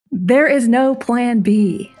there is no plan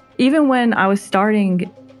B. Even when I was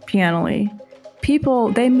starting Pianoly,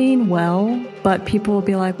 people, they mean well, but people will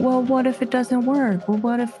be like, well, what if it doesn't work? Well,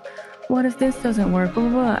 what if this doesn't work? Blah,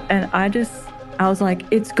 blah, blah. And I was like,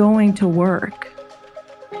 it's going to work,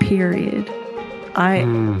 period.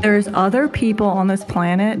 There's other people on this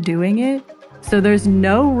planet doing it, so there's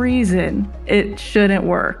no reason it shouldn't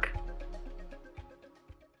work.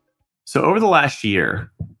 So over the last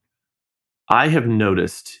year, I have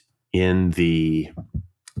noticed in the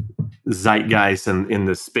zeitgeist and in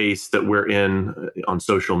the space that we're in on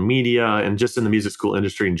social media and just in the music school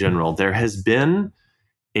industry in general, there has been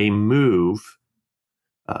a move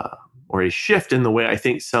or a shift in the way I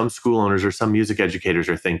think some school owners or some music educators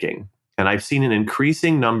are thinking. And I've seen an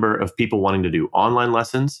increasing number of people wanting to do online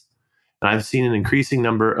lessons. And I've seen an increasing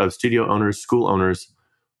number of studio owners, school owners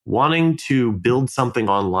wanting to build something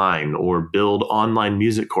online or build online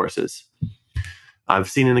music courses. I've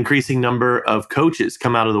seen an increasing number of coaches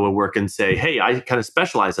come out of the woodwork and say, hey, I kind of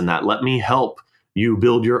specialize in that. Let me help you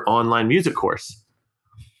build your online music course.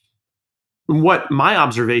 What my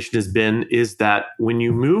observation has been is that when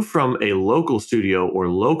you move from a local studio or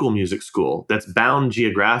local music school that's bound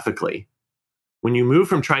geographically, when you move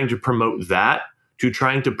from trying to promote that to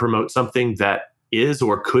trying to promote something that is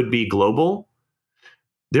or could be global,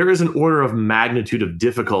 there is an order of magnitude of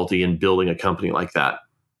difficulty in building a company like that.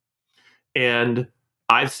 And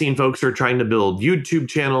I've seen folks who are trying to build YouTube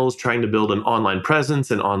channels, trying to build an online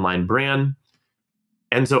presence, an online brand.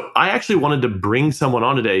 And so I actually wanted to bring someone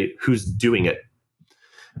on today who's doing it.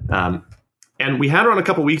 And we had her on a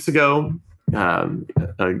couple weeks ago, an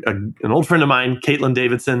old friend of mine, Kaitlyn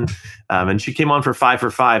Davidson, and she came on for 5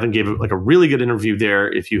 for 5 and gave like a really good interview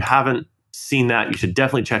there. If you haven't seen that, you should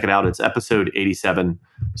definitely check it out. It's episode 87.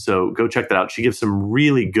 So go check that out. She gives some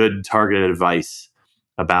really good targeted advice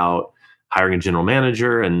about hiring a general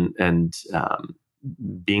manager and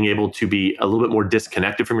being able to be a little bit more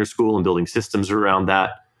disconnected from your school and building systems around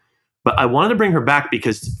that. But I wanted to bring her back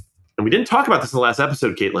because, and we didn't talk about this in the last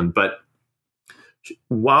episode, Kaitlyn, but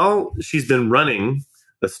while she's been running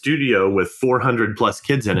a studio with 400 plus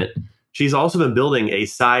kids in it, she's also been building a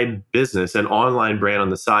side business, an online brand on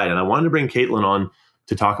the side. And I wanted to bring Kaitlyn on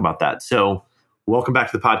to talk about that. So welcome back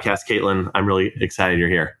to the podcast, Kaitlyn. I'm really excited you're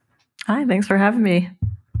here. Hi, thanks for having me.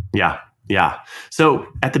 Yeah. So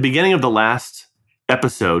at the beginning of the last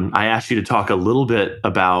episode, I asked you to talk a little bit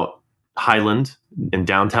about Highland in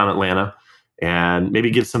downtown Atlanta and maybe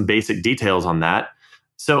give some basic details on that.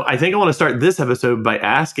 So I think I want to start this episode by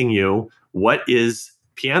asking you, what is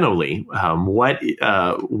Pianoly?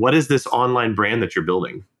 What is this online brand that you're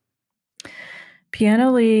building?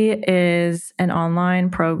 Pianoly is an online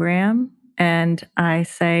program. And I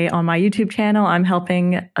say on my YouTube channel, I'm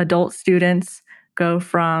helping adult students go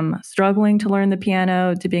from struggling to learn the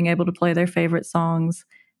piano to being able to play their favorite songs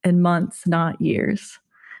in months, not years.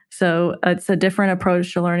 So it's a different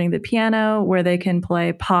approach to learning the piano where they can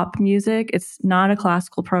play pop music. It's not a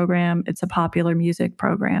classical program. It's a popular music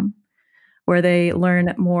program where they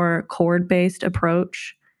learn more chord-based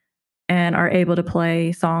approach and are able to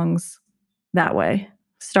play songs that way,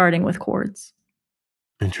 starting with chords.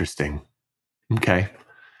 Interesting. Okay.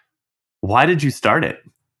 Why did you start it?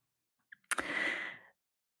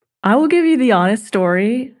 I will give you the honest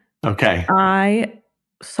story. Okay. I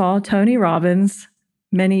saw Tony Robbins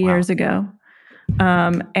many years ago.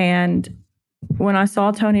 And when I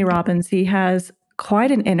saw Tony Robbins, he has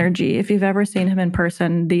quite an energy. If you've ever seen him in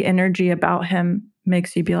person, the energy about him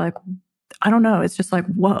makes you be like, I don't know. It's just like,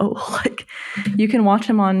 whoa, like you can watch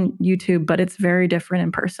him on YouTube, but it's very different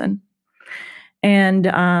in person. And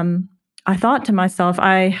I thought to myself,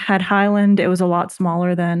 I had Highland. It was a lot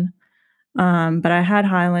smaller then. But I had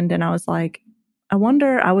Highland and I was like, I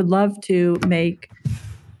wonder, I would love to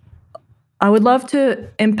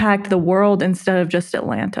impact the world instead of just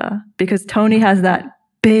Atlanta, because Tony has that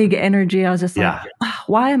big energy. I was just like,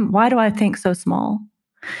 why do I think so small?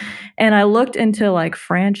 And I looked into like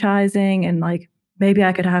franchising and like, maybe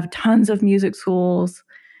I could have tons of music schools.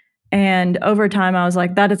 And over time I was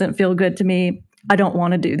like, that doesn't feel good to me. I don't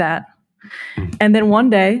want to do that. And then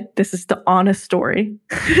one day, this is the honest story,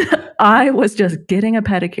 I was just getting a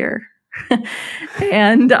pedicure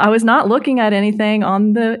and I was not looking at anything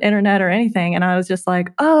on the internet or anything. And I was just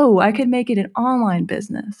like, oh, I could make it an online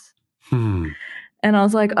business. And I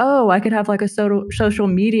was like, oh, I could have like a social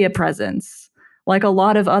media presence, like a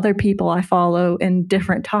lot of other people I follow in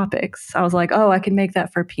different topics. I was like, oh, I can make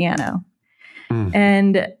that for piano.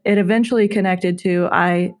 And it eventually connected to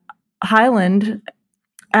Highland.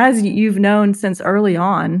 As you've known since early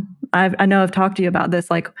on, I know I've talked to you about this,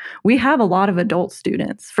 like we have a lot of adult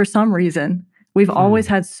students for some reason. We've always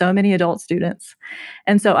had so many adult students.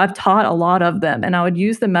 And so I've taught a lot of them, and I would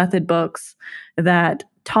use the method books that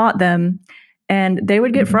taught them, and they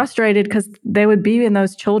would get frustrated because they would be in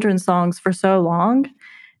those children's songs for so long,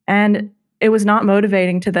 and it was not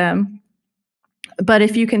motivating to them. But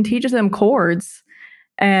if you can teach them chords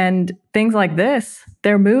and things like this,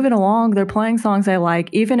 they're moving along, they're playing songs they like.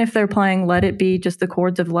 Even if they're playing Let It Be, just the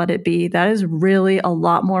chords of Let It Be, that is really a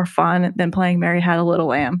lot more fun than playing Mary Had a Little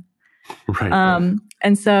Lamb. Right.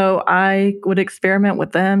 And so I would experiment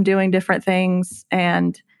with them doing different things,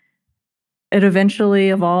 and it eventually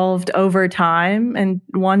evolved over time. And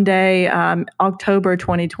one day, October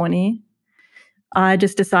 2020, I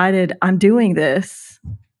just decided I'm doing this.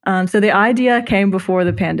 So the idea came before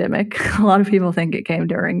the pandemic. A lot of people think it came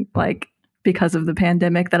during, like, because of the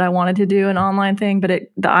pandemic that I wanted to do an online thing, but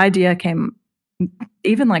the idea came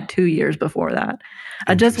even like 2 years before that.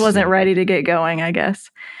 I just wasn't ready to get going, I guess.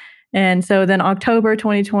 And so then October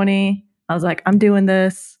 2020, I was like, I'm doing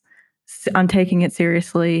this. I'm taking it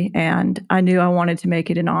seriously. And I knew I wanted to make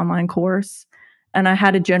it an online course. And I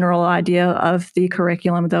had a general idea of the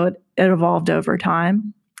curriculum, though it evolved over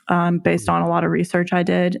time based on a lot of research I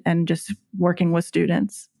did and just working with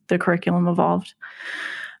students. The curriculum evolved.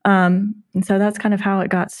 And so that's kind of how it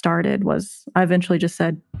got started. Was I eventually just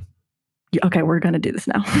said, okay, we're going to do this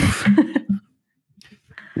now.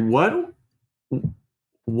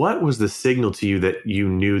 What was the signal to you that you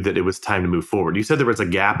knew that it was time to move forward? You said there was a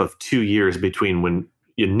gap of 2 years between when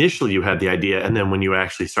initially you had the idea and then when you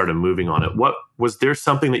actually started moving on it. What was there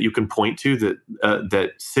something that you can point to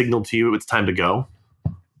that signaled to you it's time to go?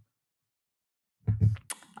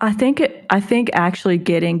 I think actually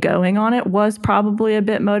getting going on it was probably a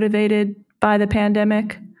bit motivated by the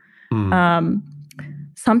pandemic.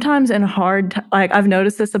 Sometimes in like I've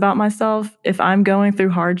noticed this about myself, if I'm going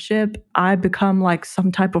through hardship, I become like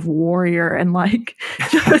some type of warrior and like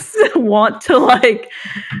just want to like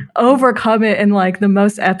overcome it in like the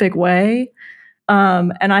most epic way.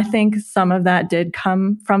 And I think some of that did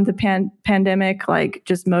come from the pandemic, like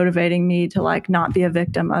just motivating me to like not be a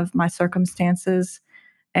victim of my circumstances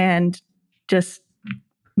and just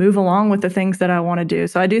move along with the things that I want to do.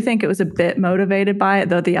 So I do think it was a bit motivated by it,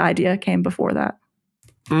 though the idea came before that.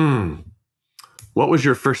 What was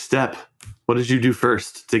your first step? What did you do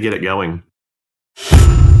first to get it going?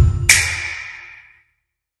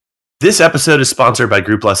 This episode is sponsored by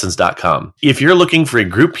GroupLessons.com. If you're looking for a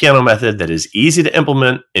group piano method that is easy to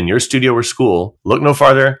implement in your studio or school, look no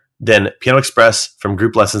farther than Piano Express from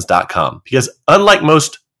GroupLessons.com. Because unlike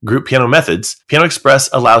most group piano methods, Piano Express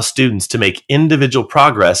allows students to make individual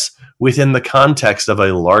progress within the context of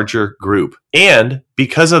a larger group. And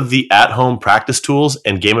because of the at-home practice tools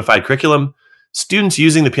and gamified curriculum, students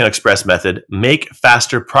using the Piano Express method make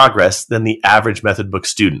faster progress than the average method book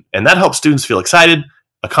student. And that helps students feel excited,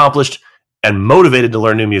 accomplished, and motivated to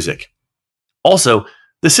learn new music. Also,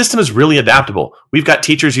 the system is really adaptable. We've got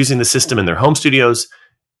teachers using the system in their home studios,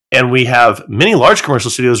 and we have many large commercial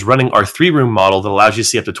studios running our 3-room model that allows you to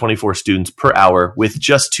see up to 24 students per hour with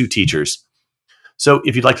just 2 teachers. So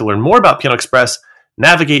if you'd like to learn more about Piano Express,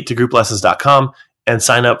 navigate to grouplessons.com and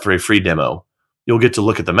sign up for a free demo. You'll get to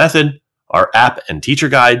look at the method, our app and teacher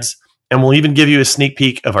guides, and we'll even give you a sneak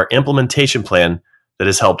peek of our implementation plan that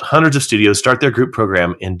has helped hundreds of studios start their group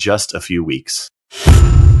program in just a few weeks.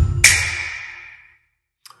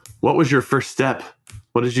 What was your first step?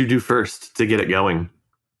 What did you do first to get it going?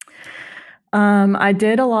 I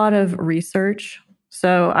did a lot of research.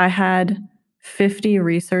 So I had 50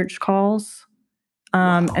 research calls.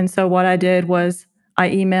 Wow. And so what I did was I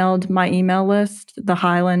emailed my email list, the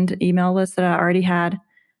Highland email list that I already had.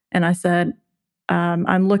 And I said,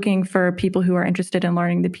 I'm looking for people who are interested in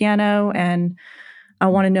learning the piano, and I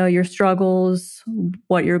want to know your struggles,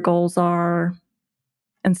 what your goals are,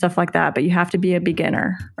 and stuff like that. But you have to be a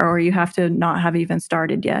beginner, or you have to not have even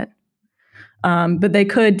started yet. But they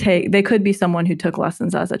could be someone who took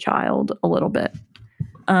lessons as a child a little bit.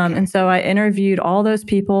 And so I interviewed all those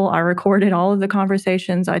people. I recorded all of the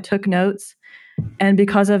conversations. I took notes. And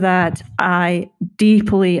because of that, I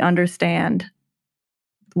deeply understand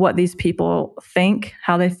what these people think,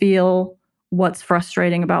 how they feel, what's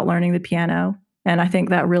frustrating about learning the piano. And I think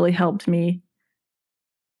that really helped me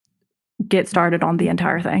get started on the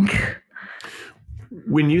entire thing.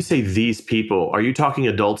 When you say these people, are you talking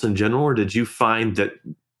adults in general, or did you find that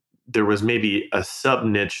there was maybe a sub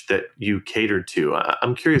niche that you catered to?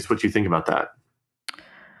 I'm curious what you think about that.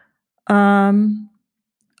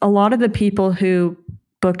 A lot of the people who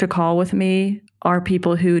booked a call with me are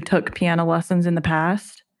people who took piano lessons in the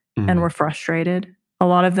past and were frustrated. A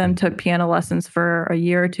lot of them took piano lessons for a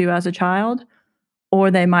year or two as a child, or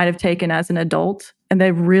they might have taken as an adult, and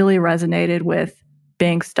they really resonated with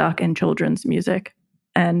being stuck in children's music.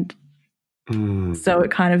 And so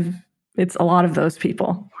it's a lot of those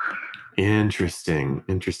people. Interesting.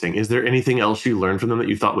 Is there anything else you learned from them that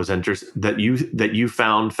you thought was interesting, that you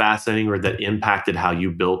found fascinating, or that impacted how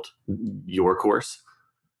you built your course?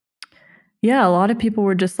 Yeah, a lot of people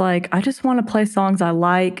were just like, I just want to play songs I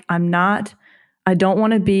like. I don't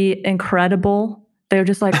want to be incredible. They were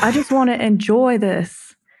just like, I just want to enjoy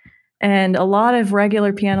this. And a lot of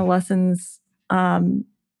regular piano lessons,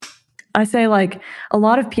 I say, like, a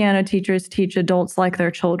lot of piano teachers teach adults like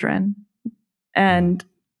they're children, and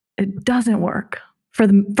it doesn't work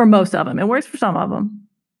for most of them. It works for some of them.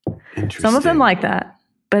 Some of them like that,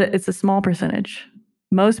 but it's a small percentage.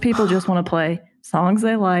 Most people just want to play songs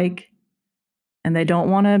they like, and they don't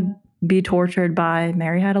want to be tortured by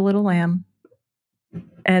Mary Had a Little Lamb.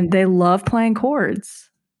 And they love playing chords.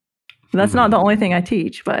 That's not the only thing I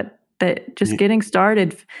teach, but getting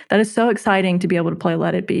started, that is so exciting to be able to play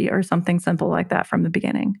Let It Be or something simple like that from the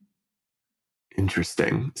beginning.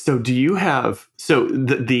 Interesting. So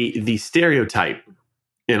the stereotype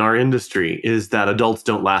in our industry is that adults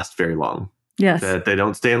don't last very long. Yes. That they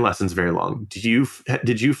don't stay in lessons very long. Did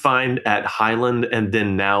you find at Highland, and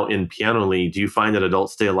then now in Pianoly, do you find that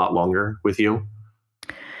adults stay a lot longer with you?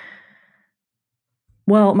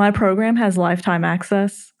 Well, my program has lifetime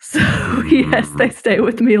access. So yes, they stay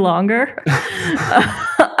with me longer.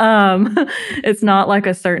 It's not like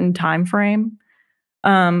a certain time frame.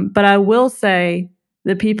 But I will say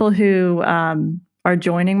the people who are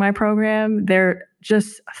joining my program, they're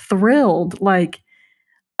just thrilled. Like,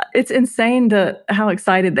 it's insane how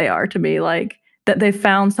excited they are to me, like that they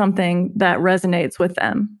found something that resonates with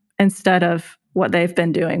them instead of what they've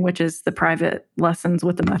been doing, which is the private lessons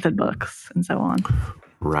with the method books and so on.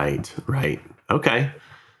 Right. Okay.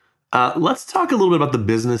 Let's talk a little bit about the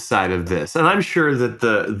business side of this. And I'm sure that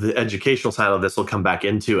the educational side of this will come back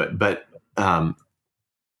into it. But have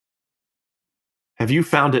you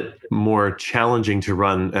found it more challenging to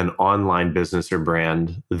run an online business or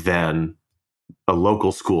brand than a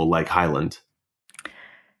local school like Highland?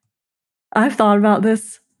 I've thought about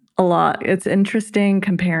this a lot. It's interesting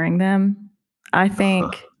comparing them. I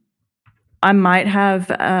think I might have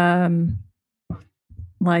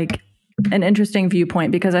like an interesting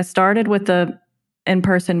viewpoint because I started with the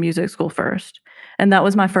in-person music school first, and that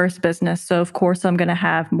was my first business. So of course I'm going to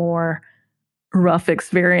have more rough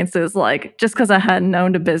experiences, like just because I hadn't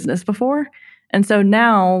owned a business before. And so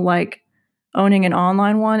now, like, owning an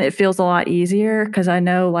online one, it feels a lot easier because I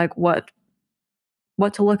know like what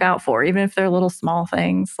to look out for, even if they're little small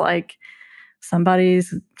things, like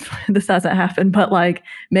this hasn't happened, but like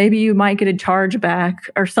maybe you might get a charge back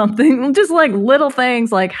or something, just like little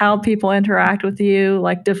things, like how people interact with you,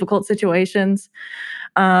 like difficult situations.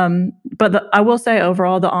 But I will say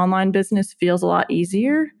overall, the online business feels a lot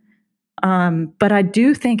easier. But I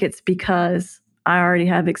do think it's because I already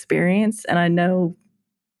have experience, and I know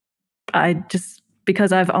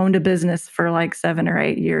because I've owned a business for like 7 or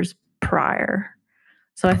 8 years prior.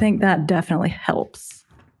 So I think that definitely helps.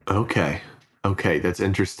 Okay, that's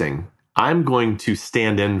interesting. I'm going to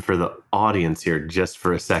stand in for the audience here just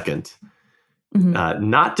for a second.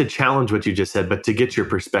 Not to challenge what you just said, but to get your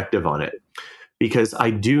perspective on it. Because I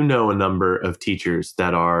do know a number of teachers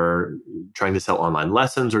that are trying to sell online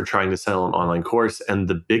lessons or trying to sell an online course. And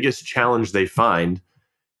the biggest challenge they find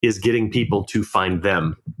is getting people to find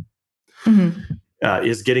them,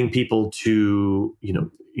 is getting people to,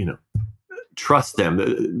 trust them.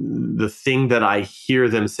 The thing that I hear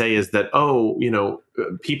them say is that,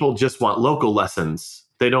 people just want local lessons.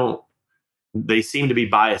 They seem to be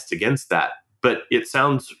biased against that. But it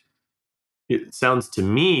sounds to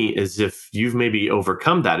me as if you've maybe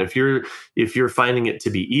overcome that. If you're finding it to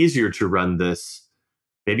be easier to run this,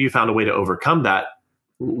 maybe you found a way to overcome that.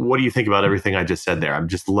 What do you think about everything I just said there? I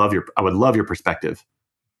would love your perspective.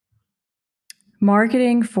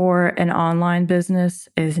 Marketing for an online business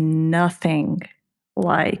is nothing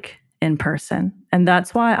like in person. And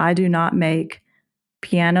that's why I do not make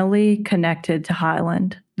Pianoly connected to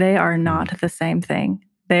Highland. They are not the same thing.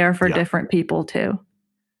 They are for different people too.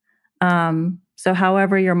 So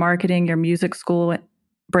however you're marketing your music school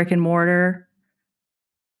brick and mortar,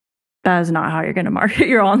 that is not how you're going to market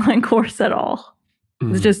your online course at all.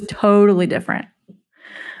 It's just totally different.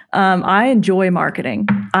 I enjoy marketing.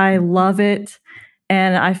 I love it.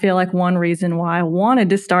 And I feel like one reason why I wanted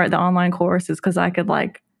to start the online course is because I could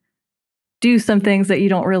like do some things that you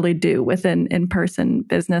don't really do with an in-person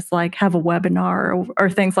business, like have a webinar or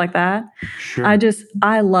things like that. Sure.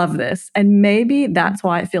 I love this. And maybe that's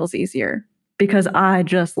why it feels easier, because I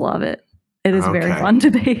just love it. It is very fun to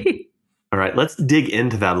be. All right, let's dig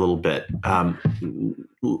into that a little bit.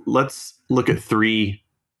 Let's look at three.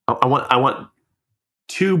 I want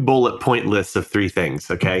 2 bullet point lists of 3 things.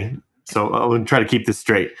 Okay, so I'm going to try to keep this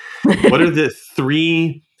straight. What are the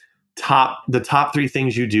top 3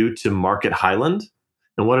 things you do to market Highland,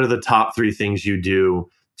 and what are the top 3 things you do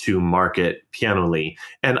to market Pianoly?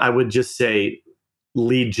 And I would just say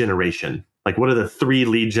lead generation. Like, what are the 3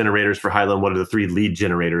 lead generators for Highland? What are the 3 lead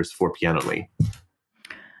generators for Pianoly?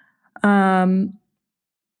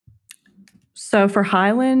 So for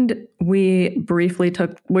Highland, we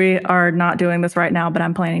are not doing this right now, but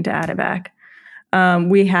I'm planning to add it back.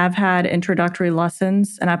 We have had introductory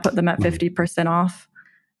lessons, and I put them at 50% off.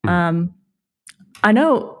 I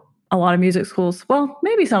know a lot of music schools, well,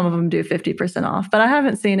 maybe some of them do 50% off, but I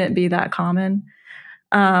haven't seen it be that common.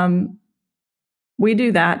 We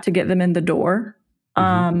do that to get them in the door.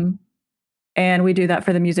 And we do that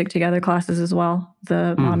for the Music Together classes as well,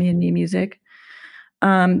 the Mommy and Me music.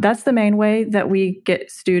 That's the main way that we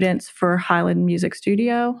get students for Highland Music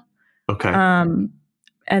Studio. Okay.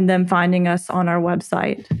 And then finding us on our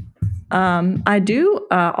website. I do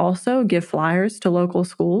also give flyers to local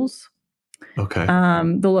schools. Okay.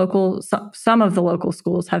 Some of the local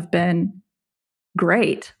schools have been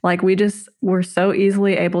great. Like, we're so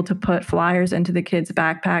easily able to put flyers into the kids'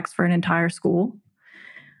 backpacks for an entire school.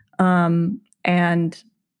 And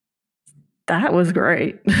that was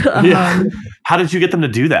great. Yeah. How did you get them to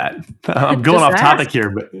do that? I'm going off topic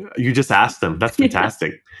here, but you just asked them. That's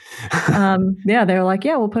fantastic. Yeah, they were like,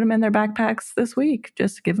 yeah, we'll put them in their backpacks this week.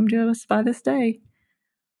 Just give them to us by this day.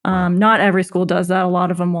 Not every school does that. A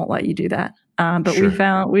lot of them won't let you do that.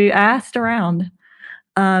 But we asked around,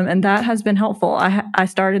 and that has been helpful. I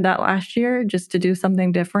started that last year just to do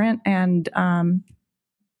something different, and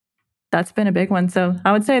that's been a big one. So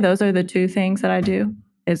I would say those are the 2 things that I do.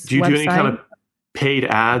 Do you do any kind of paid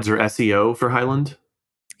ads or SEO for Highland?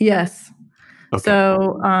 Yes. Okay.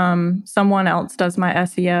 So someone else does my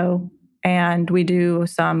SEO, and we do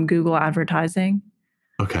some Google advertising.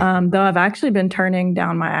 Okay. Though I've actually been turning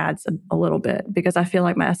down my ads a little bit because I feel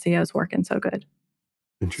like my SEO is working so good.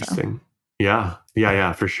 Interesting. So.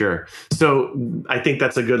 Yeah, for sure. So I think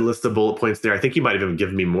that's a good list of bullet points there. I think you might have even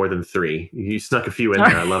given me more than 3. You snuck a few in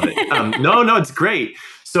there. I love it. No, it's great.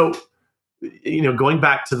 So, going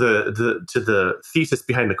back to the thesis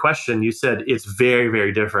behind the question, you said it's very,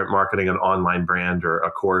 very different marketing an online brand or a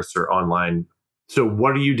course or online. So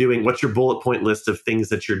what are you doing? What's your bullet point list of things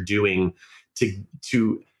that you're doing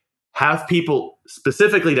to have people,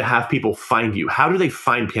 specifically to have people find you? How do they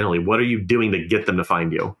find Pianoly? What are you doing to get them to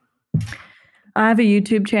find you? I have a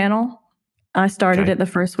YouTube channel. I started it the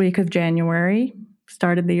first week of January.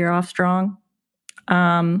 Started the year off strong.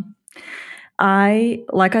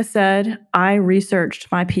 Like I said, I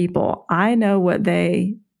researched my people. I know what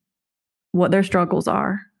their struggles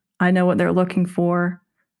are. I know what they're looking for.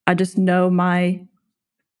 I just know my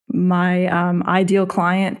ideal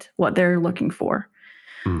client, what they're looking for.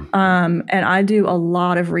 And I do a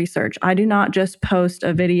lot of research. I do not just post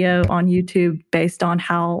a video on YouTube based on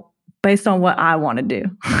what I want to do.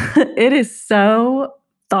 It is so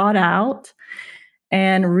thought out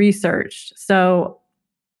and researched. So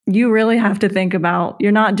you really have to think about,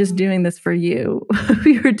 you're not just doing this for you.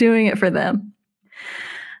 You're doing it for them.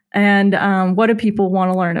 And what do people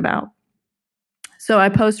want to learn about? So I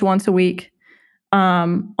post once a week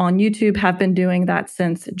on YouTube, have been doing that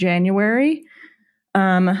since January.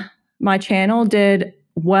 My channel did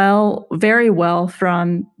very well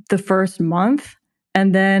from the first month,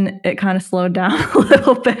 and then it kind of slowed down a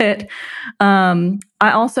little bit. I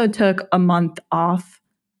also took a month off.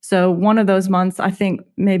 So one of those months, I think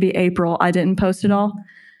maybe April, I didn't post at all.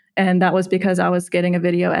 And that was because I was getting a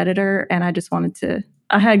video editor, and I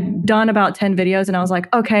had done about 10 videos, and I was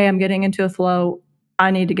like, okay, I'm getting into a flow. I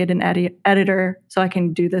need to get an editor so I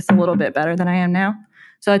can do this a little bit better than I am now.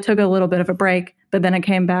 So I took a little bit of a break, but then I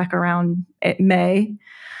came back around May.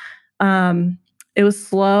 It was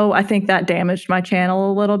slow. I think that damaged my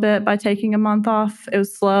channel a little bit by taking a month off. It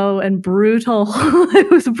was slow and brutal. It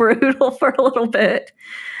was brutal for a little bit.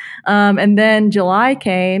 And then July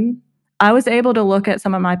came. I was able to look at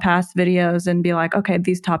some of my past videos and be like, okay,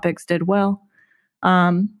 these topics did well.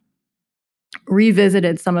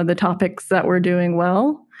 Revisited some of the topics that were doing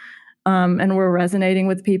well and were resonating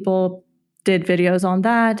with people, did videos on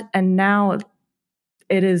that. And now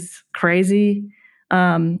it is crazy.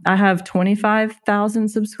 I have 25,000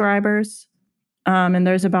 subscribers, and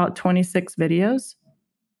there's about 26 videos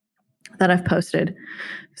that I've posted.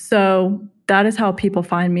 So that is how people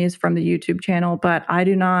find me, is from the YouTube channel, but I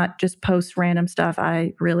do not just post random stuff.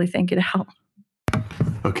 I really think it out.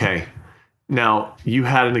 Okay. Now, you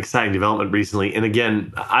had an exciting development recently. And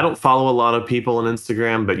again, I don't follow a lot of people on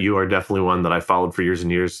Instagram, but you are definitely one that I followed for years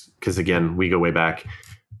and years because, again, we go way back.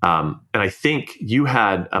 And I think you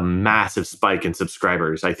had a massive spike in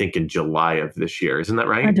subscribers, I think in July of this year. Isn't that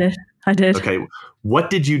right? I did. Okay. What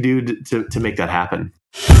did you do to make that happen?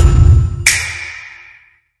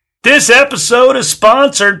 This episode is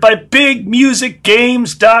sponsored by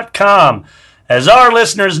BigMusicGames.com. As our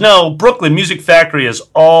listeners know, Brooklyn Music Factory is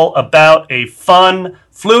all about a fun,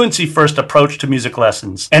 fluency-first approach to music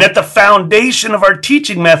lessons. And at the foundation of our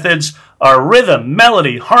teaching methods are rhythm,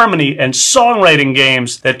 melody, harmony, and songwriting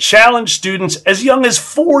games that challenge students as young as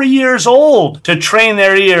 4 years old to train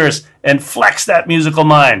their ears and flex that musical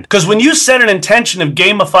mind. Because when you set an intention of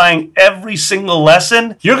gamifying every single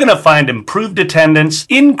lesson, you're going to find improved attendance,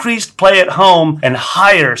 increased play at home, and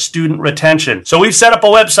higher student retention. So we've set up a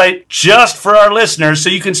website just for our listeners so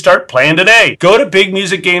you can start playing today. Go to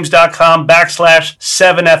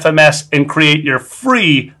bigmusicgames.com/7FMS and create your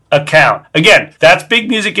free account. Again, that's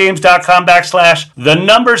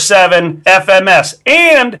bigmusicgames.com/7FMS.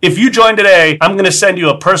 And if you join today, I'm going to send you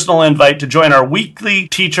a personal invite to join our weekly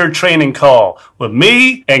teacher training call with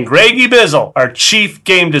me and Greggy Bizzle, our chief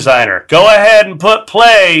game designer. Go ahead and put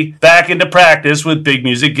play back into practice with Big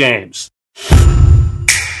Music Games.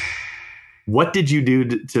 What did you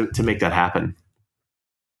do to make that happen?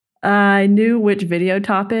 I knew which video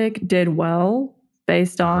topic did well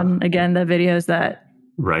based on, again, the videos that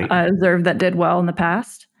I observed that did well in the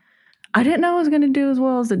past. I didn't know it was going to do as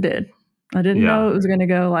well as it did. I didn't know it was going to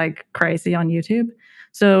go like crazy on YouTube.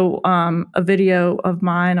 So a video of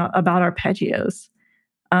mine about arpeggios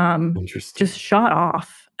just shot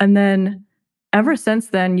off. And then ever since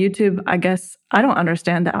then, YouTube, I guess, I don't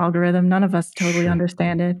understand the algorithm. None of us totally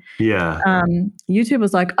understand it. Yeah. YouTube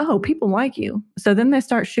was like, oh, people like you. So then they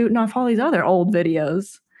start shooting off all these other old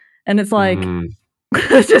videos. And it's like,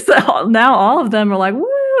 it's just now all of them are like,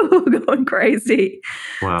 woo, going crazy.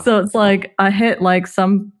 Wow. So it's like I hit like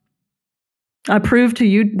I proved to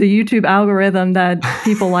you the YouTube algorithm that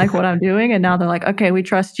people like what I'm doing. And now they're like, okay, we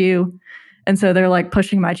trust you. And so they're like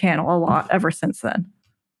pushing my channel a lot ever since then.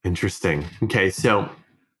 Interesting. Okay. So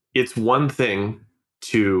it's one thing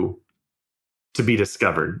to be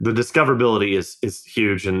discovered. The discoverability is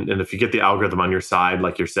huge. And if you get the algorithm on your side,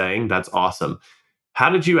 like you're saying, that's awesome. How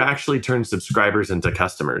did you actually turn subscribers into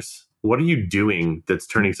customers? What are you doing that's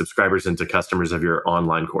turning subscribers into customers of your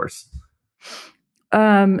online course?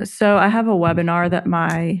 So I have a webinar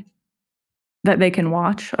that they can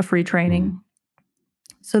watch, a free training.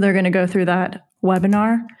 So they're going to go through that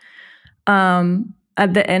webinar.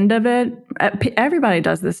 At the end of it, everybody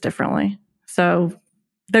does this differently. So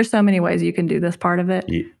there's so many ways you can do this part of it.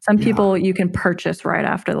 Some people you can purchase right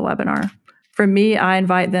after the webinar. For me, I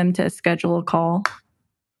invite them to schedule a call.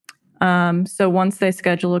 So once they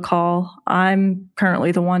schedule a call, I'm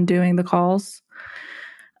currently the one doing the calls.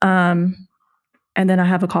 And then I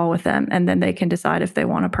have a call with them, and then they can decide if they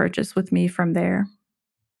want to purchase with me from there.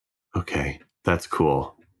 Okay. That's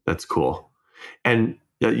cool. That's cool. And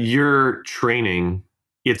your training,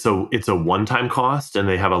 it's a one-time cost and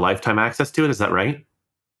they have a lifetime access to it. Is that right?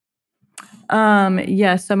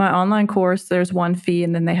 Yes. So my online course, there's one fee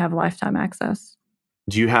and then they have lifetime access.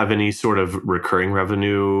 Do you have any sort of recurring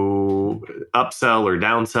revenue upsell or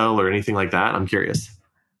downsell or anything like that? I'm curious.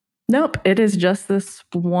 Nope. It is just this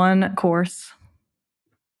one course.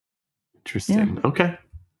 Interesting. Yeah. Okay.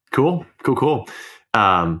 Cool.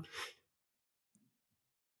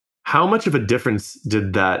 How much of a difference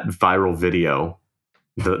did that viral video,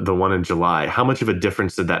 the one in July, how much of a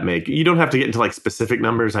difference did that make? You don't have to get into like specific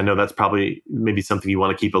numbers. I know that's probably maybe something you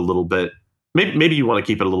want to keep a little bit, maybe you want to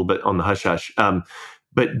keep it a little bit on the hush hush.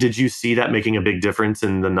 But did you see that making a big difference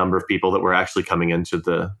in the number of people that were actually coming into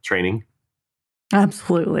the training?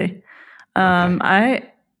 Absolutely.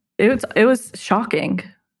 Okay. It was shocking.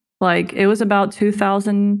 Like it was about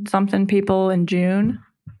 2,000 something people in June.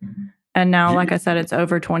 And now, like I said, it's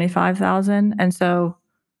over 25,000. And so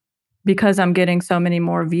because I'm getting so many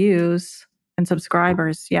more views and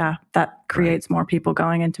subscribers, that creates more people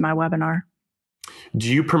going into my webinar.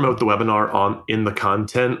 Do you promote the webinar in the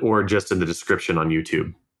content or just in the description on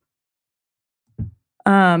YouTube?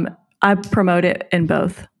 I promote it in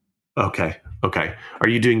both. Okay. Are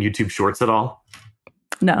you doing YouTube Shorts at all?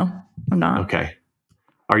 No, I'm not. Okay.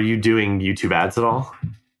 Are you doing YouTube ads at all?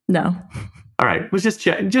 No. All right, was just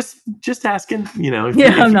asking.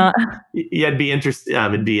 I'm not. Yeah, it'd be interesting.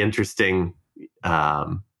 It'd be interesting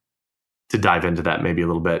to dive into that maybe a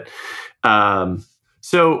little bit.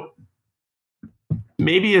 So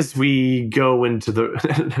maybe as we go into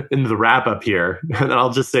the wrap up here, and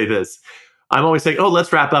I'll just say this: I'm always saying, oh,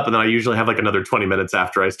 let's wrap up. And then I usually have like another 20 minutes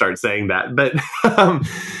after I start saying that. But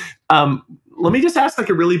let me just ask like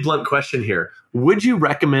a really blunt question here. Would you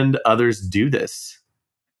recommend others do this?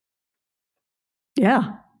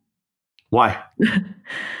 Yeah. Why?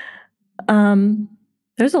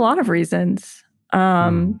 There's a lot of reasons.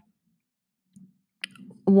 One,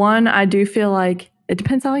 I do feel like it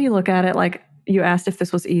depends how you look at it. Like you asked if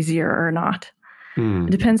this was easier or not.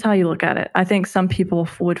 It depends how you look at it. I think some people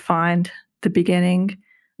would find the beginning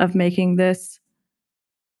of making this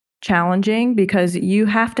challenging because you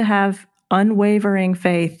have to have unwavering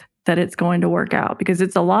faith that it's going to work out, because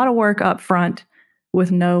it's a lot of work up front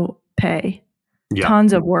with no pay. Yeah.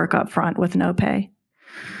 Tons of work up front with no pay.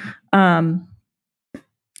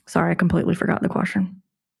 Sorry, I completely forgot the question.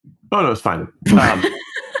 Oh, no, it's fine.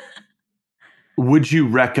 Would you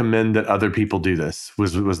recommend that other people do this?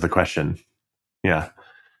 Was the question. Yeah.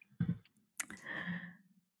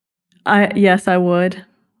 Yes, I would.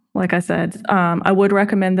 Like I said, I would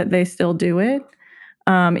recommend that they still do it,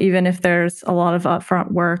 even if there's a lot of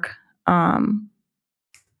upfront work.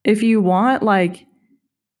 If you want, like,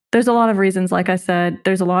 there's a lot of reasons. Like I said,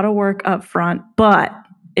 there's a lot of work up front, but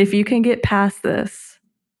if you can get past this,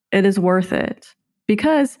 it is worth it,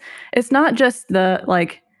 because it's not just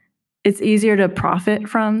it's easier to profit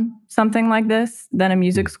from something like this than a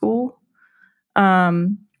music school.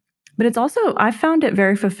 But it's also, I found it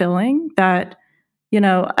very fulfilling that,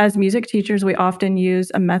 as music teachers, we often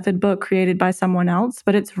use a method book created by someone else,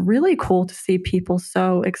 but it's really cool to see people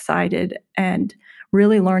so excited and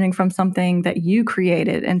really learning from something that you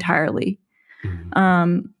created entirely.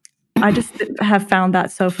 I just have found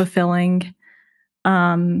that so fulfilling.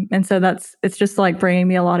 And so it's just like bringing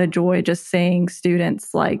me a lot of joy, just seeing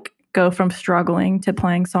students like go from struggling to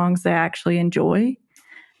playing songs they actually enjoy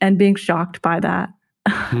and being shocked by that.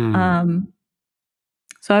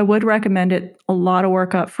 So I would recommend it. A lot of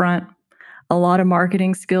work up front, a lot of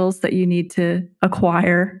marketing skills that you need to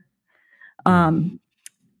acquire. And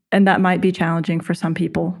that might be challenging for some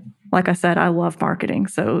people. Like I said, I love marketing,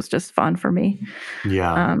 so it was just fun for me.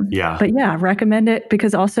 Yeah. But yeah, recommend it,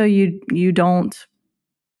 because also you're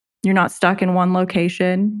not stuck in one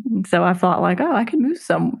location. So I thought like, oh, I could move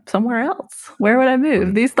somewhere else. Where would I move?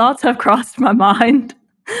 Right. These thoughts have crossed my mind.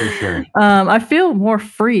 For sure. I feel more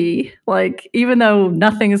free. Like, even though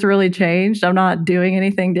nothing has really changed, I'm not doing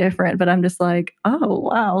anything different, but I'm just like, oh,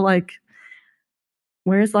 wow. Like,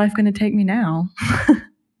 where is life going to take me now?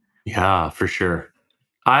 Yeah, for sure.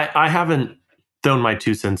 I haven't thrown my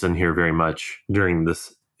 2 cents in here very much during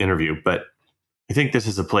this interview, but I think this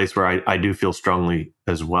is a place where I do feel strongly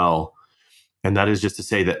as well. And that is just to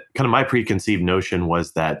say that kind of my preconceived notion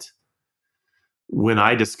was that when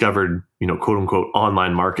I discovered, quote unquote,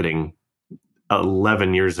 online marketing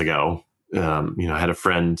 11 years ago, I had a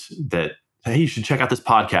friend that, hey, you should check out this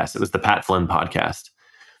podcast. It was the Pat Flynn podcast.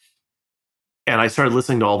 And I started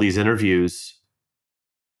listening to all these interviews,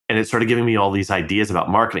 and it started giving me all these ideas about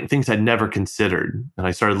marketing, things I'd never considered. And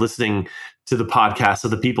I started listening to the podcasts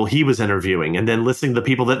of the people he was interviewing, and then listening to the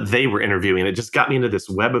people that they were interviewing. And it just got me into this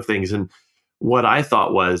web of things. And what I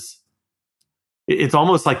thought was, it's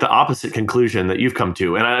almost like the opposite conclusion that you've come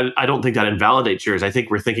to. And I don't think that invalidates yours. I think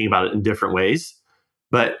we're thinking about it in different ways.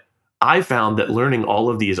 But I found that learning all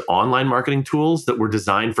of these online marketing tools that were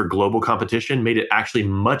designed for global competition made it actually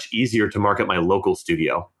much easier to market my local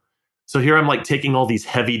studio. So here I'm like taking all these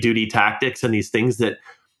heavy duty tactics and these things that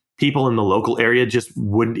people in the local area just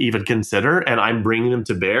wouldn't even consider, and I'm bringing them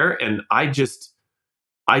to bear. And I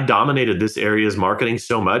dominated this area's marketing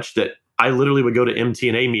so much that I literally would go to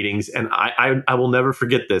MTNA meetings, and I will never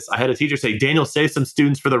forget this. I had a teacher say, "Daniel, save some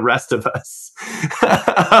students for the rest of us."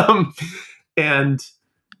 And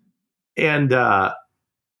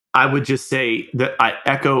I would just say that I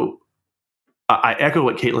echo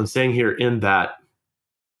what Kaitlyn's saying here, in that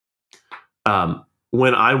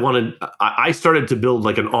when I started to build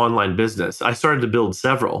like an online business. I started to build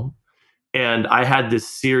several, and I had this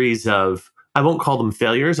series of, I won't call them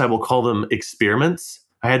failures, I will call them experiments.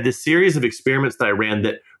 I had this series of experiments that I ran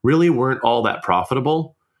that really weren't all that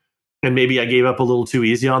profitable. And maybe I gave up a little too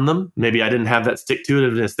easy on them. Maybe I didn't have that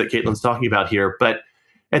stick-to-itiveness that Kaitlyn's talking about here. But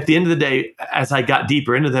at the end of the day, as I got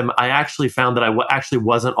deeper into them, I actually found that I actually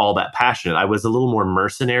wasn't all that passionate. I was a little more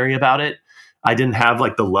mercenary about it. I didn't have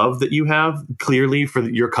like the love that you have clearly for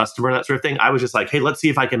your customer and that sort of thing. I was just like, hey, let's see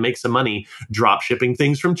if I can make some money drop shipping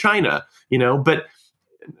things from China, but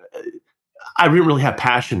I didn't really have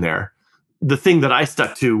passion there. The thing that I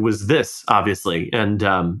stuck to was this, obviously. And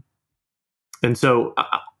so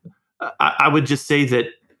I would just say that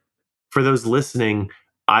for those listening,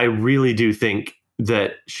 I really do think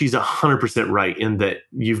that she's 100% right in that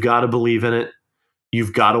you've got to believe in it.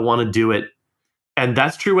 You've got to want to do it. And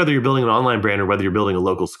that's true whether you're building an online brand or whether you're building a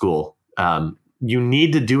local school. You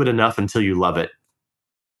need to do it enough until you love it.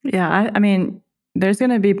 Yeah, I mean, there's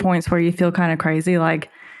going to be points where you feel kind of crazy. Like,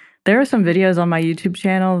 there are some videos on my YouTube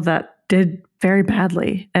channel that did very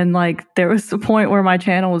badly. And like, there was a point where my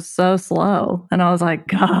channel was so slow. And I was like,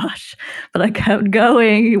 gosh. But I kept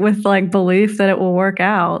going with like belief that it will work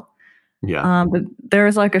out. Yeah. But there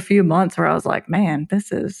was like a few months where I was like, man,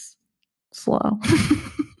 this is slow.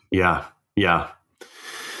 Yeah. Yeah.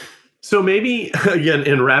 So maybe, again,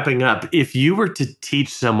 in wrapping up, if you were to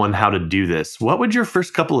teach someone how to do this, what would your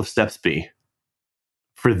first couple of steps be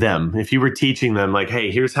for them? If you were teaching them like,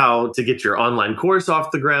 hey, here's how to get your online course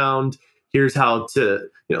off the ground. Here's how to,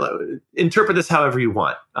 interpret this however you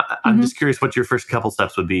want. I'm just curious what your first couple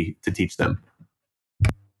steps would be to teach them.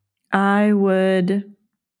 I would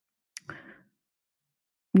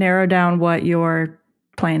narrow down what you're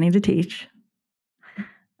planning to teach.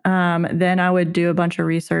 Then I would do a bunch of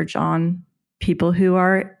research on people who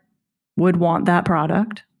would want that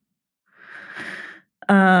product.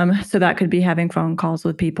 So that could be having phone calls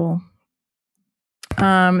with people.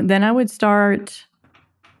 Then I would start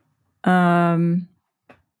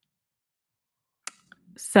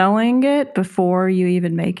selling it before you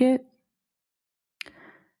even make it,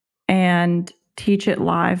 and teach it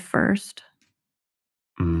live first.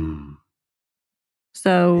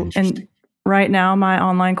 So, and right now my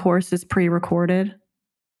online course is pre-recorded.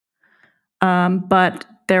 But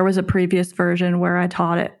there was a previous version where I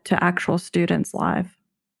taught it to actual students live,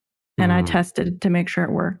 and I tested to make sure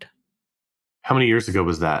it worked. How many years ago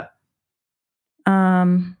was that?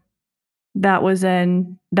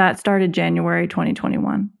 That started January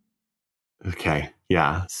 2021. Okay.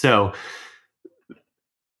 Yeah. So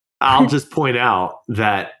I'll just point out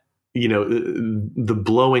that, the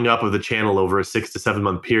blowing up of the channel over a 6 to 7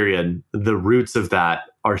 month period, the roots of that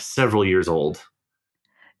are several years old.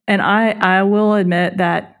 And I will admit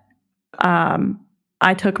that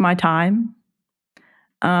I took my time.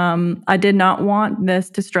 I did not want this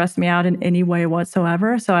to stress me out in any way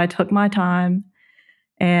whatsoever. So I took my time,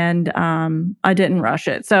 and I didn't rush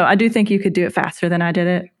it. So I do think you could do it faster than I did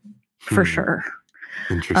it, for sure.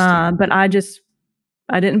 Interesting. But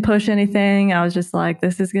I didn't push anything. I was just like,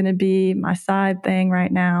 this is going to be my side thing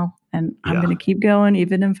right now. And I'm going to keep going,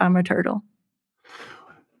 even if I'm a turtle.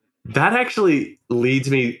 That actually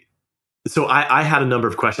leads me. So I had a number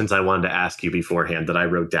of questions I wanted to ask you beforehand that I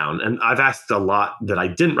wrote down. And I've asked a lot that I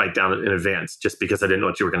didn't write down in advance just because I didn't know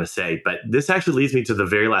what you were going to say. But this actually leads me to the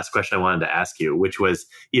very last question I wanted to ask you, which was,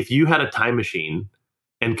 if you had a time machine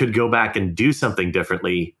and could go back and do something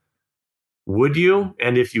differently, would you?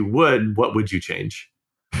 And if you would, what would you change?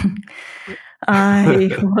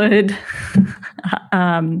 I would.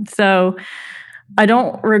 So I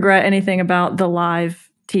don't regret anything about the live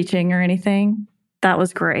teaching or anything. That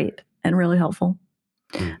was great and really helpful.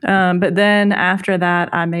 But then after that,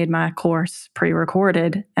 I made my course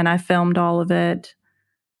pre-recorded, and I filmed all of it.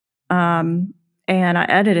 And I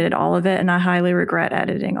edited all of it, and I highly regret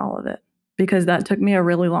editing all of it because that took me a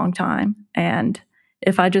really long time. And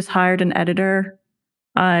if I just hired an editor,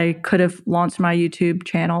 I could have launched my YouTube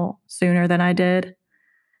channel sooner than I did,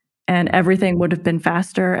 and everything would have been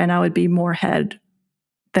faster, and I would be more ahead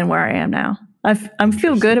than where I am now. I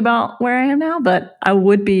feel good about where I am now, but I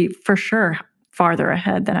would be for sure farther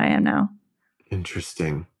ahead than I am now.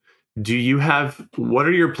 Interesting. What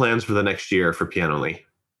are your plans for the next year for Pianoly?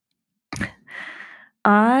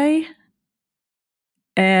 I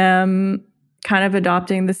am kind of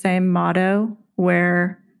adopting the same motto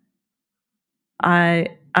where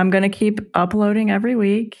I'm going to keep uploading every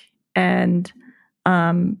week and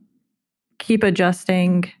keep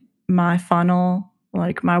adjusting my funnel,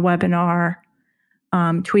 like my webinar,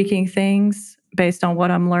 tweaking things based on what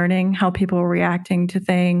I'm learning, how people are reacting to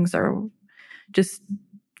things, or just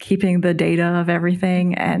keeping the data of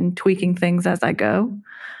everything and tweaking things as I go.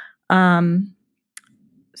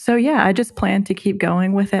 So yeah, I just plan to keep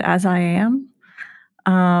going with it as I am.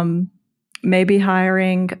 Maybe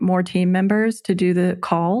hiring more team members to do the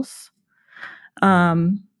calls.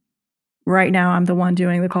 Right now, I'm the one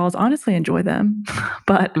doing the calls. Honestly, enjoy them,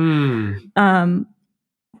 but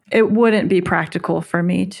it wouldn't be practical for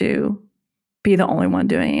me to be the only one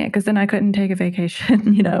doing it because then I couldn't take a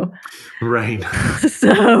vacation, Right.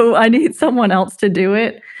 So I need someone else to do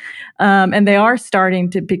it. And they are starting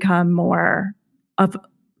to become more of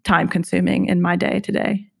time consuming in my day to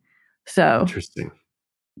day. So interesting.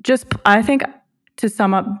 I think to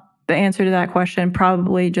sum up the answer to that question,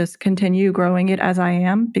 probably just continue growing it as I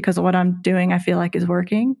am because what I'm doing, I feel like is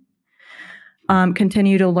working.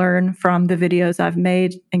 continue to learn from the videos I've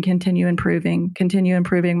made and continue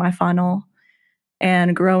improving my funnel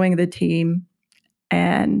and growing the team.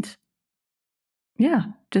 And yeah,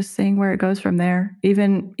 just seeing where it goes from there.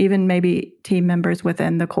 Even maybe team members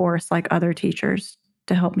within the course, like other teachers,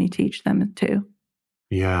 to help me teach them too.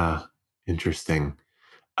 Yeah, interesting.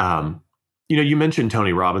 You mentioned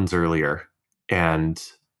Tony Robbins earlier, and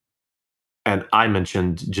I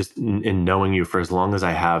mentioned just in knowing you for as long as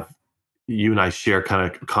I have, you and I share kind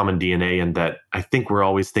of common DNA in that I think we're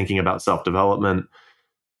always thinking about self-development,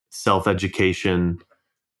 self-education,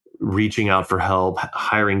 reaching out for help,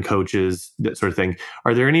 hiring coaches, that sort of thing.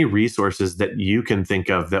 Are there any resources that you can think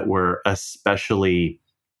of that were especially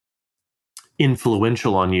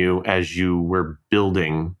influential on you as you were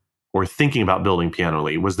building or thinking about building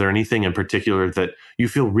Pianoly? Was there anything in particular that you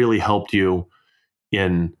feel really helped you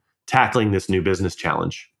in tackling this new business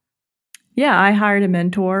challenge? Yeah, I hired a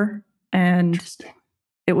mentor, and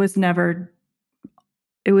it was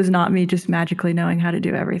not me just magically knowing how to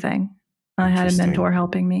do everything. I had a mentor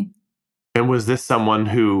helping me. And was this someone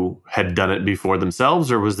who had done it before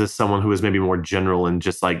themselves, or was this someone who was maybe more general in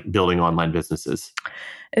just like building online businesses?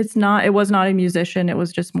 It was not a musician. It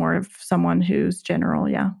was just more of someone who's general.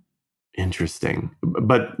 Yeah. Interesting.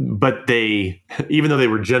 But they, even though they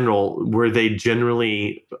were general, were they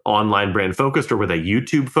generally online brand focused, or were they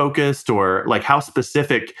YouTube focused, or like how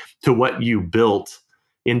specific to what you built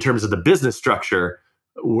in terms of the business structure?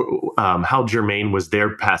 How germane was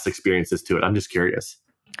their past experiences to it? I'm just curious.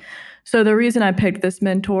 So the reason I picked this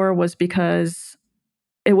mentor was because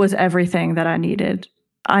it was everything that I needed.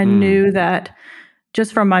 I knew that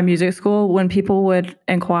just from my music school, when people would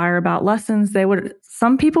inquire about lessons,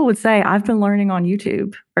 some people would say, I've been learning on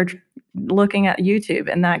YouTube or looking at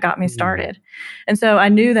YouTube, and that got me started. And so I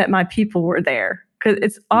knew that my people were there, because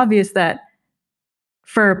it's obvious that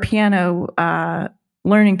for piano,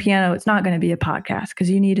 learning piano, it's not going to be a podcast because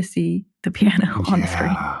you need to see the piano on the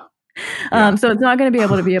screen. So it's not going to be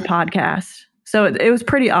able to be a podcast. So it was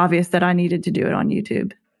pretty obvious that I needed to do it on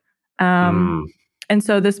YouTube. And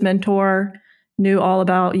so this mentor knew all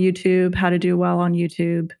about YouTube, how to do well on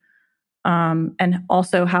YouTube, and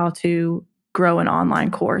also how to grow an online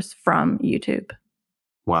course from YouTube.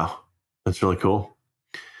 Wow. That's really cool.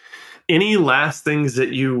 Any last things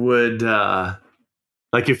that you would,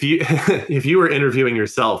 like if you were interviewing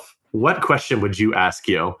yourself, what question would you ask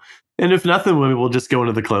you? And if nothing, we'll just go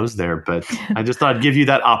into the close there. But I just thought I'd give you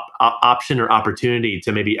that option or opportunity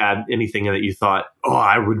to maybe add anything that you thought,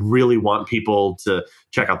 I would really want people to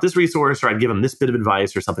check out this resource, or I'd give them this bit of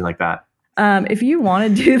advice or something like that. If you want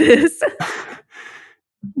to do this,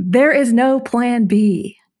 there is no plan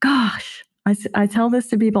B. Gosh, I tell this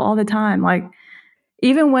to people all the time. Like,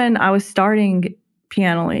 even when I was starting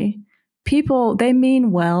Pianoly, people, they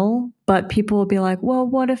mean well, but people will be like, well,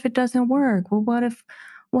 what if it doesn't work? Well,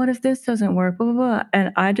 what if this doesn't work? Blah, blah, blah.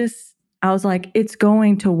 And I was like, it's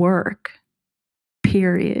going to work,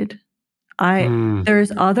 period.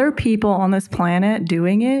 There's other people on this planet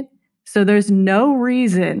doing it. So there's no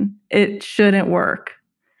reason it shouldn't work.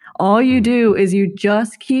 All you do is you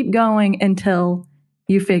just keep going until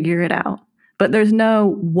you figure it out. But there's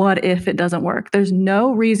no what if it doesn't work. There's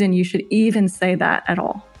no reason you should even say that at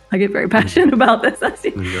all. I get very passionate about this.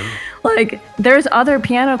 Like, there's other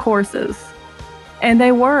piano courses and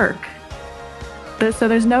they work. So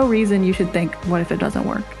there's no reason you should think, what if it doesn't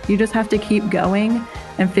work? You just have to keep going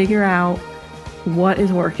and figure out what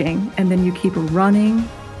is working. And then you keep running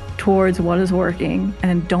towards what is working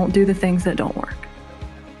and don't do the things that don't work.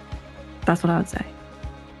 That's what I would say.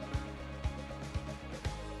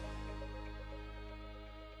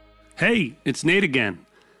 Hey, it's Nate again.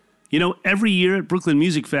 You know, every year at Brooklyn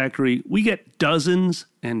Music Factory, we get dozens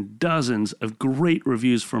and dozens of great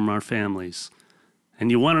reviews from our families.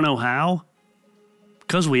 And you want to know how?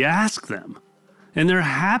 Because we ask them. And they're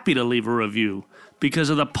happy to leave a review because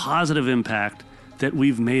of the positive impact that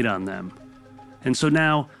we've made on them. And so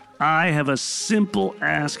now I have a simple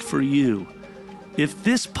ask for you. If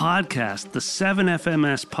this podcast, the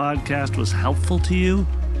 7FMS podcast, was helpful to you,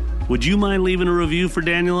 would you mind leaving a review for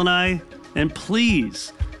Daniel and I? And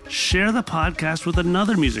please share the podcast with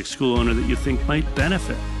another music school owner that you think might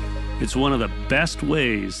benefit. It's one of the best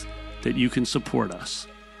ways that you can support us.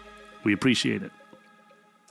 We appreciate it.